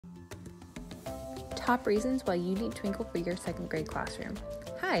Top reasons why you need Twinkl for your second grade classroom.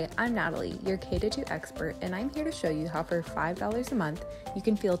 Hi, I'm Natalie, your K-2 expert, and I'm here to show you how for $5 a month, you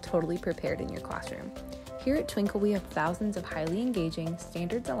can feel totally prepared in your classroom. Here at Twinkl, we have thousands of highly engaging,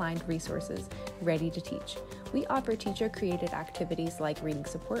 standards-aligned resources ready to teach. We offer teacher-created activities like reading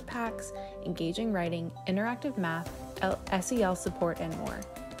support packs, engaging writing, interactive math, SEL support, and more.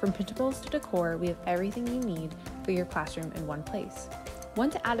 From printables to decor, we have everything you need for your classroom in one place.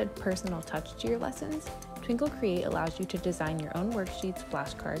 Want to add a personal touch to your lessons? Twinkl Create allows you to design your own worksheets,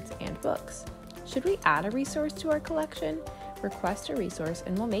 flashcards, and books. Should we add a resource to our collection? Request a resource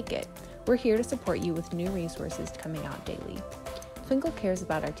and we'll make it. We're here to support you with new resources coming out daily. Twinkl cares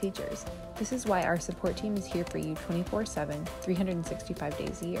about our teachers. This is why our support team is here for you 24/7, 365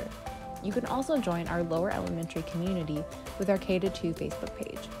 days a year. You can also join our lower elementary community with our K-2 Facebook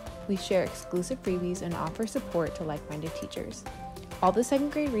page. We share exclusive freebies and offer support to like-minded teachers. All the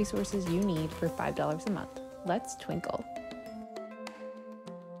second grade resources you need for $5 a month. Let's Twinkl.